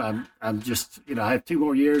term. I'm just. I have 2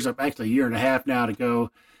 more years. I'm actually a year and a half now to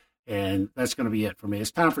go, and that's going to be it for me.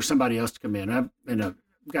 It's time for somebody else to come in. I've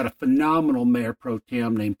got a phenomenal mayor pro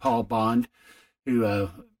tem named Paul Bond, who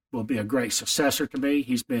will be a great successor to me.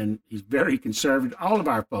 He's very conservative. All of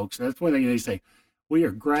our folks, that's one thing they say, we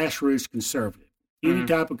are grassroots conservative. Any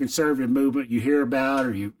type of conservative movement you hear about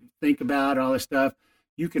or you think about, all this stuff,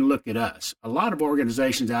 you can look at us. A lot of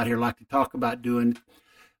organizations out here like to talk about doing,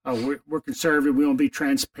 we're conservative, we want to be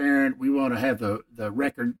transparent, we want to have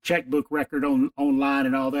the checkbook record online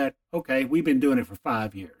and all that. Okay, we've been doing it for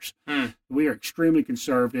 5 years. We are extremely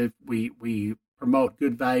conservative. We promote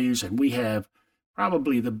good values, and we have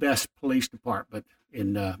probably the best police department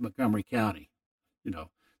in Montgomery County.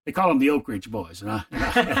 They call them the Oak Ridge Boys, and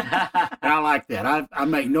I like that. I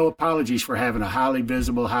make no apologies for having a highly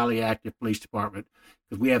visible, highly active police department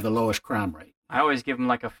because we have the lowest crime rate. I always give them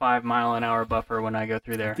like a 5-mile-an-hour buffer when I go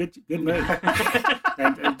through there. Good move.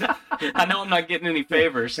 I know I'm not getting any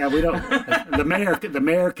favors. Yeah, we don't. The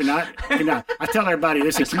mayor cannot. I tell everybody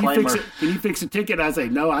this: can you fix a ticket? I say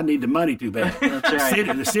no. I need the money too bad. That's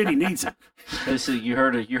right. The city needs it. You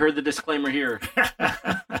heard it. You heard the disclaimer here.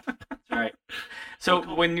 That's right. So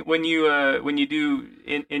when you do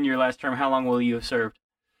in your last term, how long will you have served?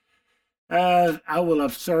 I will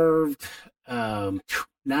have served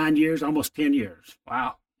 9 years, almost 10 years.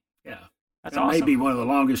 Wow. Yeah. That's awesome. Maybe one of the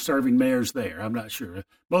longest serving mayors there. I'm not sure.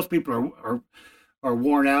 Most people are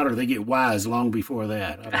worn out or they get wise long before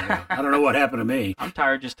that. I don't know. I don't know what happened to me. I'm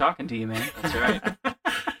tired just talking to you, man. That's right.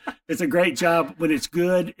 It's a great job. When it's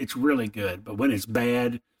good, it's really good. But when it's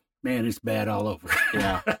bad, man, it's bad all over.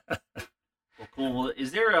 Yeah. Well, cool. Well,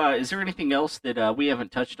 is there anything else that we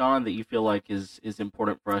haven't touched on that you feel like is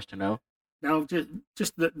important for us to know? No,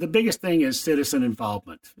 just the biggest thing is citizen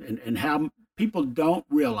involvement and how people don't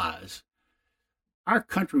realize our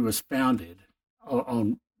country was founded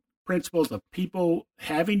on principles of people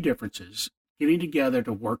having differences, getting together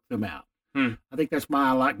to work them out. I think that's why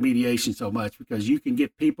I like mediation so much, because you can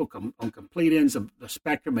get people on complete ends of the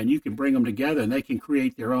spectrum and you can bring them together and they can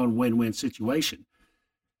create their own win-win situation.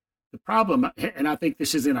 The problem, and I think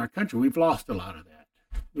this is in our country, we've lost a lot of that.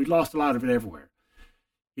 We've lost a lot of it everywhere.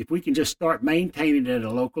 If we can just start maintaining it at a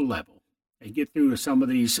local level and get through some of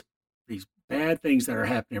these bad things that are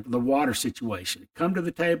happening, the water situation, come to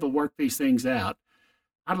the table, work these things out.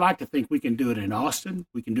 I'd like to think we can do it in Austin.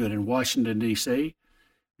 We can do it in Washington, D.C.,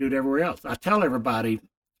 do it everywhere else. I tell everybody,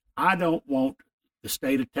 I don't want the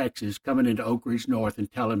state of Texas coming into Oak Ridge North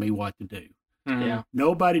and telling me what to do. Mm-hmm. Yeah.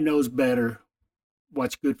 Nobody knows better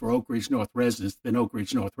what's good for Oak Ridge North residents than Oak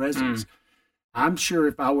Ridge North residents. I'm sure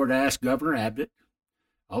if I were to ask Governor Abbott,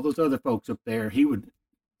 all those other folks up there, he would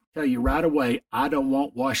tell you right away, I don't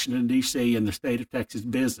want Washington, D.C. and the state of Texas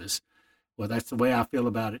business. Well, that's the way I feel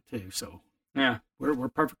about it, too. So yeah, we're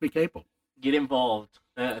perfectly capable. Get involved.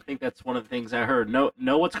 I think that's one of the things I heard. Know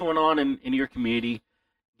what's going on in your community.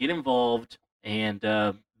 Get involved and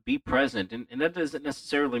be present. And that doesn't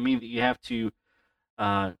necessarily mean that you have to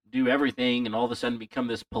do everything and all of a sudden become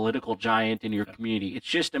this political giant in your community. It's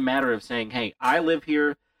just a matter of saying, hey, I live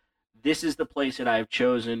here. This is the place that I've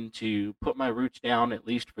chosen to put my roots down, at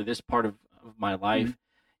least for this part of my life,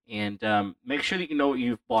 and make sure that you know what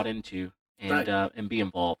you've bought into and be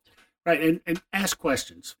involved. Right, and ask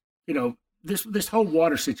questions. this whole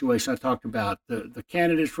water situation I talked about, the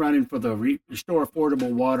candidates running for the Restore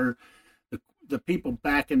Affordable Water, the people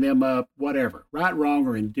backing them up, whatever, right, wrong,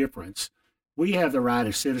 or indifference, we have the right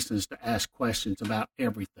as citizens to ask questions about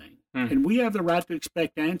everything. And we have the right to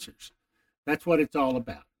expect answers. That's what it's all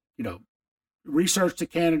about. Research the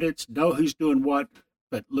candidates, know who's doing what,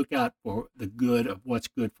 but look out for the good of what's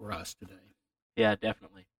good for us today. Yeah,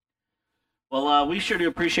 definitely. Well, we sure do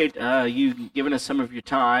appreciate you giving us some of your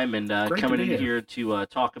time and coming in here to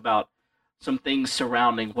talk about some things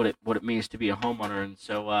surrounding what it means to be a homeowner. And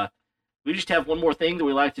so we just have one more thing that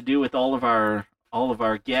we like to do with all of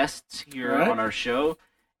our guests here on our show,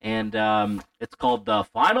 and it's called the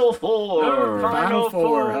Final Four. Final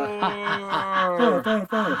Four.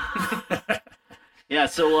 Yeah,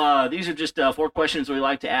 so these are just 4 questions we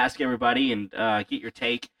like to ask everybody and get your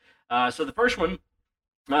take. So the first one,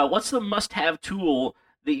 what's the must-have tool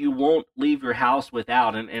that you won't leave your house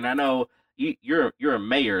without? And I know you're a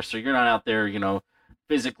mayor, so you're not out there,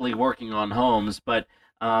 physically working on homes, but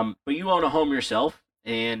you own a home yourself,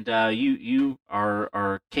 and you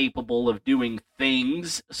are capable of doing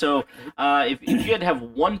things. So if you had to have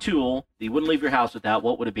one tool that you wouldn't leave your house without,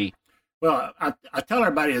 what would it be? Well, I tell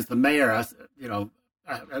everybody as the mayor, I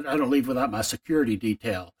don't leave without my security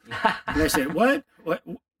detail. And they said, what?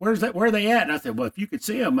 Where's that? Where are they at? And I said, well, if you could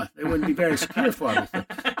see them, they wouldn't be very secure for me. So,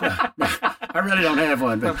 I really don't have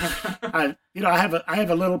one, but I have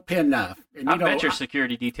a little penknife. And I bet your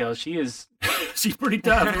security detail. She's pretty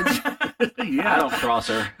tough. Yeah, I don't cross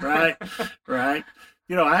her. Right.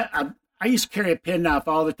 I used to carry a penknife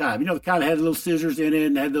all the time. The kind of had little scissors in it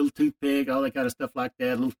and had a little toothpick, all that kind of stuff like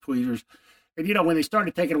that, little tweezers. And, when they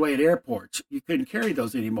started taking away at airports, you couldn't carry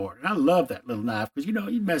those anymore. And I love that little knife because,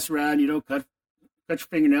 you mess around, cut your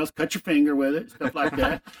fingernails, cut your finger with it, stuff like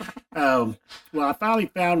that. Well, I finally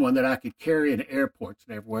found one that I could carry in airports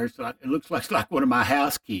and everywhere. So it looks like one of my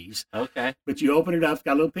house keys. Okay. But you open it up, it's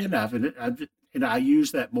got a little penknife in it. And I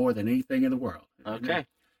use that more than anything in the world. Okay.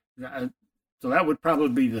 So that would probably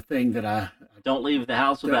be the thing that I don't leave the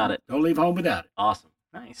house without it. Don't leave home without it. Awesome.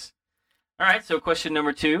 Nice. All right. So question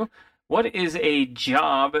number 2. What is a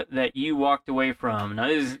job that you walked away from? Now,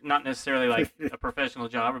 this is not necessarily like a professional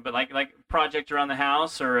job, but like project around the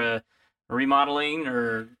house or a remodeling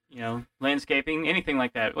or landscaping, anything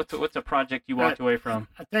like that. What's a project you walked away from?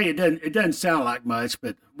 I tell you, it doesn't sound like much,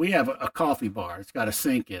 but we have a coffee bar. It's got a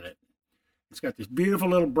sink in it. It's got this beautiful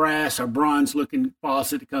little brass or bronze-looking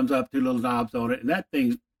faucet that comes up, 2 little knobs on it, and that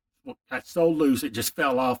thing got so loose it just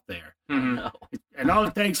fell off there. Mm-hmm. No. And all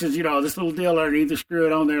it takes is, this little deal underneath the screw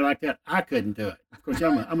it on there like that. I couldn't do it. Of course,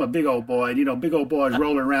 I'm a big old boy, and big old boys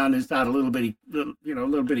rolling around inside a little bitty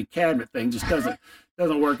cabinet thing just doesn't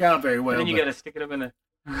work out very well. And then you got to stick it up in the.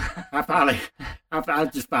 I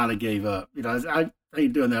just finally gave up. I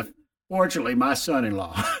ain't doing that. Fortunately, my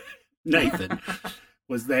son-in-law, Nathan,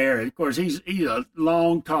 was there. And of course, he's a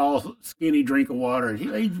long, tall, skinny drink of water.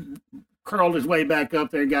 He curled his way back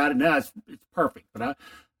up there and got it. Now it's perfect. But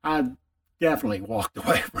I definitely walked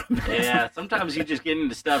away from it. Yeah, sometimes you just get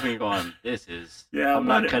into stuff and you're going, I'm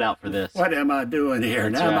not cut out for this. What am I doing here?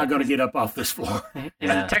 That's now right. am I going to get up off this floor? Is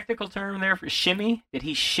the technical term there for shimmy? Did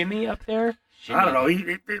he shimmy up there? I don't know.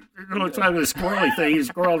 It looks like a squirrely thing. He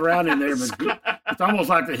squirreled around in there. But it's almost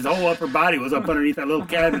like his whole upper body was up underneath that little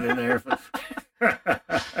cabinet in there.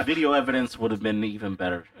 Video evidence would have been even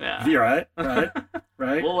better. Yeah. You're right.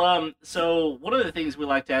 Well, so one of the things we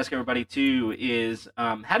like to ask everybody too is,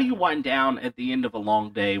 how do you wind down at the end of a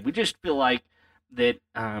long day? We just feel like that,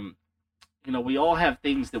 we all have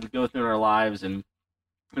things that we go through in our lives, and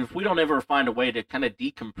if we don't ever find a way to kind of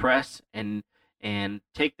decompress and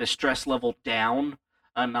take the stress level down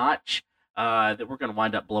a notch, that we're going to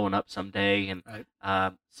wind up blowing up someday, and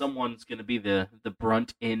right. Someone's going to be the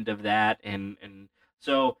brunt end of that, and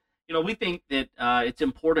so we think that it's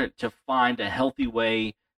important to find a healthy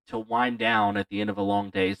way to wind down at the end of a long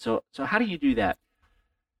day. So how do you do that?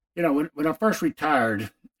 When I first retired,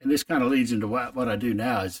 and this kind of leads into what I do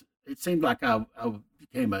now, is it seemed like I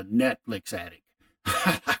became a Netflix addict.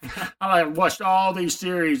 I watched all these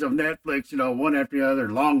series of Netflix, one after the other,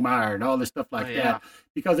 Longmire and all this stuff like that,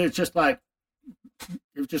 because it was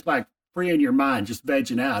just like freeing your mind, just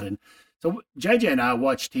vegging out. And so JJ and I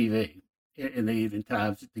watch TV in the evening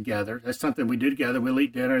times together. That's something we do together. We'll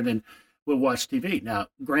eat dinner, and then we'll watch TV. Now,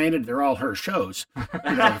 granted, they're all her shows,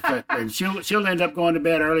 and she'll end up going to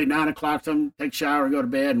bed early, 9 o'clock, take a shower and go to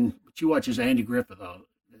bed, and she watches Andy Griffith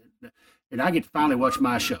and I get to finally watch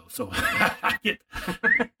my show. So I get,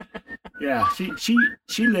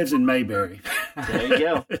 she lives in Mayberry. There you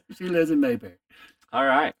go. She lives in Mayberry. All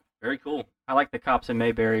right. Very cool. I like the cops in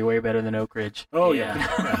Mayberry way better than Oak Ridge. Oh,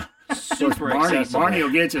 yeah. super Barney accessible. will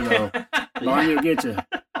get you though. Barney will get you.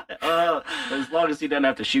 As long as he doesn't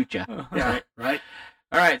have to shoot you. Yeah, right.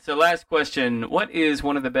 All right, so last question. What is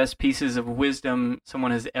one of the best pieces of wisdom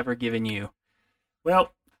someone has ever given you?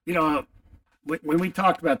 Well, when we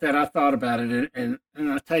talked about that, I thought about it, and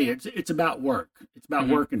I tell you, it's about work. It's about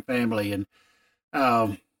work and family. And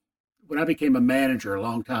when I became a manager a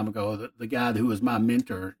long time ago, the guy who was my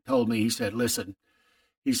mentor told me, he said, listen,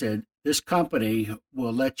 he said, this company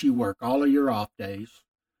will let you work all of your off days.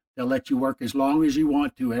 They'll let you work as long as you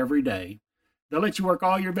want to every day. They'll let you work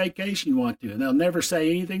all your vacation you want to, and they'll never say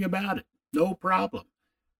anything about it. No problem.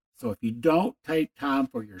 So if you don't take time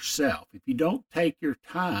for yourself, if you don't take your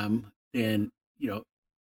time, then,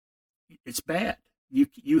 it's bad.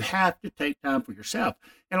 You have to take time for yourself.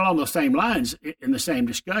 And along those same lines, in the same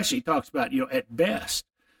discussion, he talks about, at best,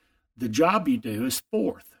 the job you do is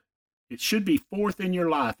fourth. It should be fourth in your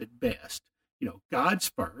life at best. God's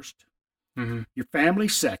first, your family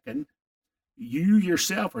second, you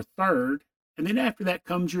yourself are third, and then after that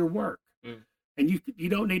comes your work. And you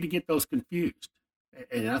don't need to get those confused.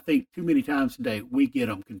 And I think too many times today we get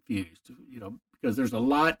them confused, because there's a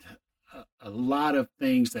lot of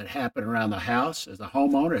things that happen around the house as a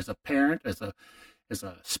homeowner, as a parent, as a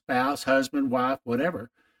spouse, husband, wife, whatever,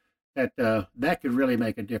 that could really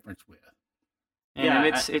make a difference with. And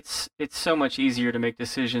it's so much easier to make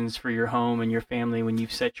decisions for your home and your family when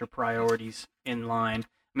you've set your priorities in line.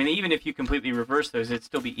 I mean, even if you completely reverse those, it'd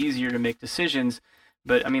still be easier to make decisions.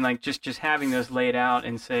 But I mean, like just having those laid out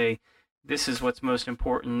and say, this is what's most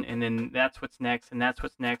important, and then that's what's next, and that's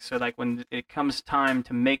what's next. So like when it comes time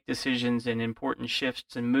to make decisions and important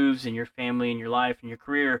shifts and moves in your family and your life and your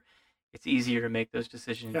career, it's easier to make those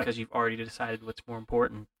decisions because you've already decided what's more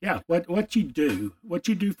important. Yeah, what you do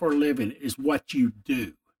for a living is what you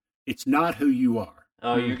do. It's not who you are.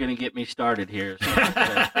 Oh, you're going to get me started here. So,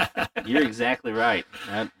 you're exactly right.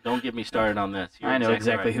 Don't get me started on this. I know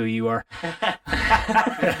exactly right. who you are.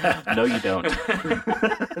 No, you don't.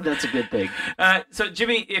 That's a good thing. So,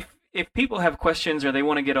 Jimmy, if people have questions or they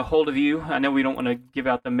want to get a hold of you, I know we don't want to give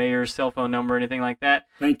out the mayor's cell phone number or anything like that.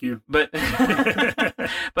 Thank you. But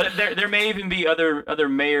but there may even be other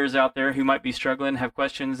mayors out there who might be struggling, have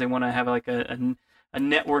questions. They want to have like a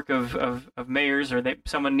network of mayors, or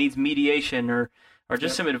someone needs mediation or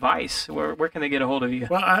just some advice. Where can they get a hold of you?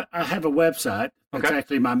 Well, I have a website. It's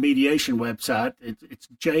actually my mediation website. It's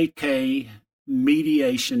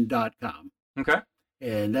jkmediation.com. Okay.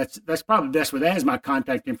 And that's probably best with that. Has my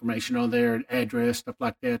contact information on there, address, stuff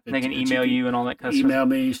like that. They can email you and all that kind of stuff. Email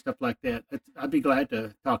me, stuff like that. I'd be glad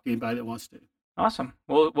to talk to anybody that wants to. Awesome.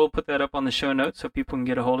 We'll put that up on the show notes so people can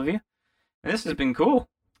get a hold of you. And this has been cool.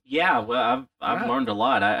 Yeah, well, I've learned a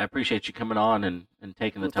lot. I appreciate you coming on and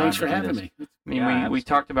taking the time. Thanks for to do having this. me. I mean, we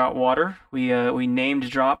talked about water. We named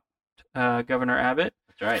dropped Governor Abbott.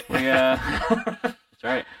 That's right. That's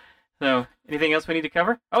right. So, anything else we need to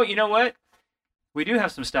cover? Oh, you know what? We do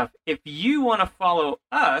have some stuff. If you want to follow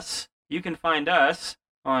us, you can find us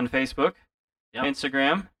on Facebook,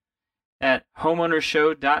 Instagram, at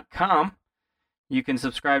homeownershow.com. You can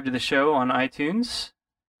subscribe to the show on iTunes.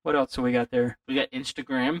 What else do we got there? We got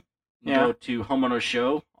Instagram. Go to Homeowner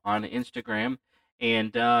Show on Instagram.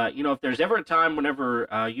 And, if there's ever a time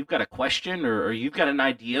whenever you've got a question or you've got an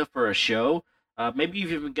idea for a show, maybe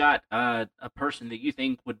you've even got a person that you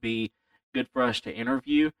think would be good for us to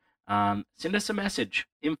interview, send us a message,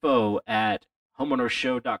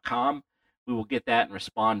 info@homeownershow.com. We will get that and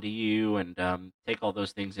respond to you and take all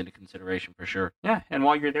those things into consideration for sure. Yeah, and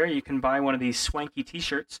while you're there, you can buy one of these swanky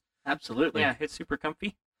T-shirts. Absolutely. Yeah, it's super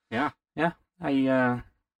comfy. Yeah. Yeah, I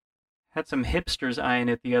had some hipsters eyeing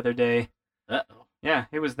it the other day. Uh-oh. Yeah,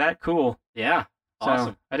 it was that cool. Yeah,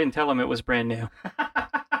 awesome. So I didn't tell them it was brand new.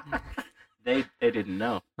 They didn't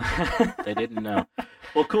know. They didn't know.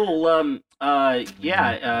 Well, cool.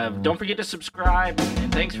 Don't forget to subscribe,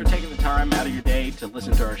 and thanks for taking the time out of your day to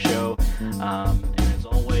listen to our show. And as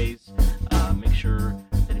always, make sure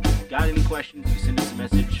that if you've got any questions, you send us a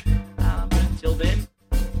message. But until then,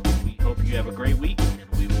 we hope you have a great week, and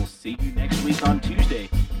we will see you next week on Tuesday.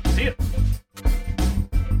 See ya.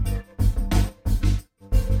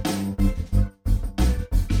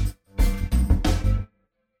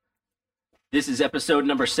 This is episode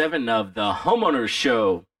number 7 of the Homeowners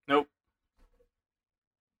Show. Nope.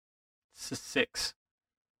 It's 6.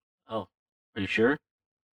 Oh, are you sure?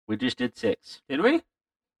 We just did 6. Did we?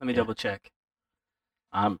 Let me double check.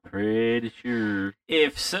 I'm pretty sure.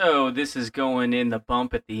 If so, this is going in the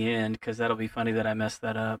bump at the end, because that'll be funny that I messed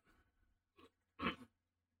that up.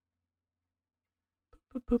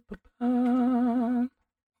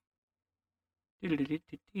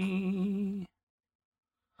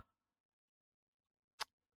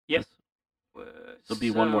 There'll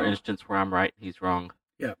be one more instance where I'm right, he's wrong.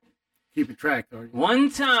 Keep it track, though.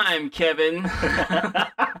 One time, Kevin.